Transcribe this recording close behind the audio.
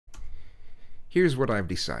Here's what I've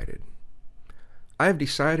decided. I've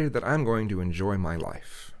decided that I'm going to enjoy my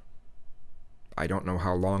life. I don't know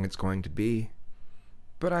how long it's going to be,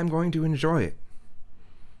 but I'm going to enjoy it.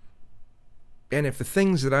 And if the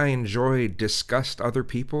things that I enjoy disgust other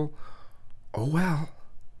people, oh well.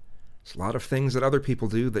 There's a lot of things that other people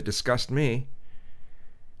do that disgust me.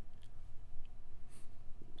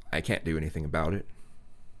 I can't do anything about it.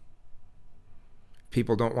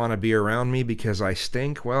 People don't want to be around me because I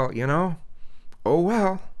stink. Well, oh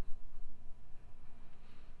well.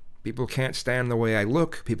 People can't stand the way I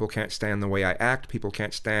look. People can't stand the way I act. People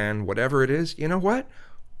can't stand whatever it is. You know what?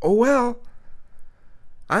 Oh well.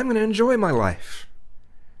 I'm going to enjoy my life.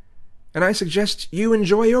 And I suggest you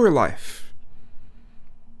enjoy your life.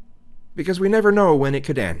 Because we never know when it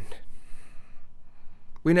could end.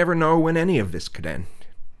 We never know when any of this could end.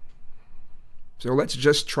 So let's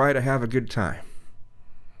just try to have a good time.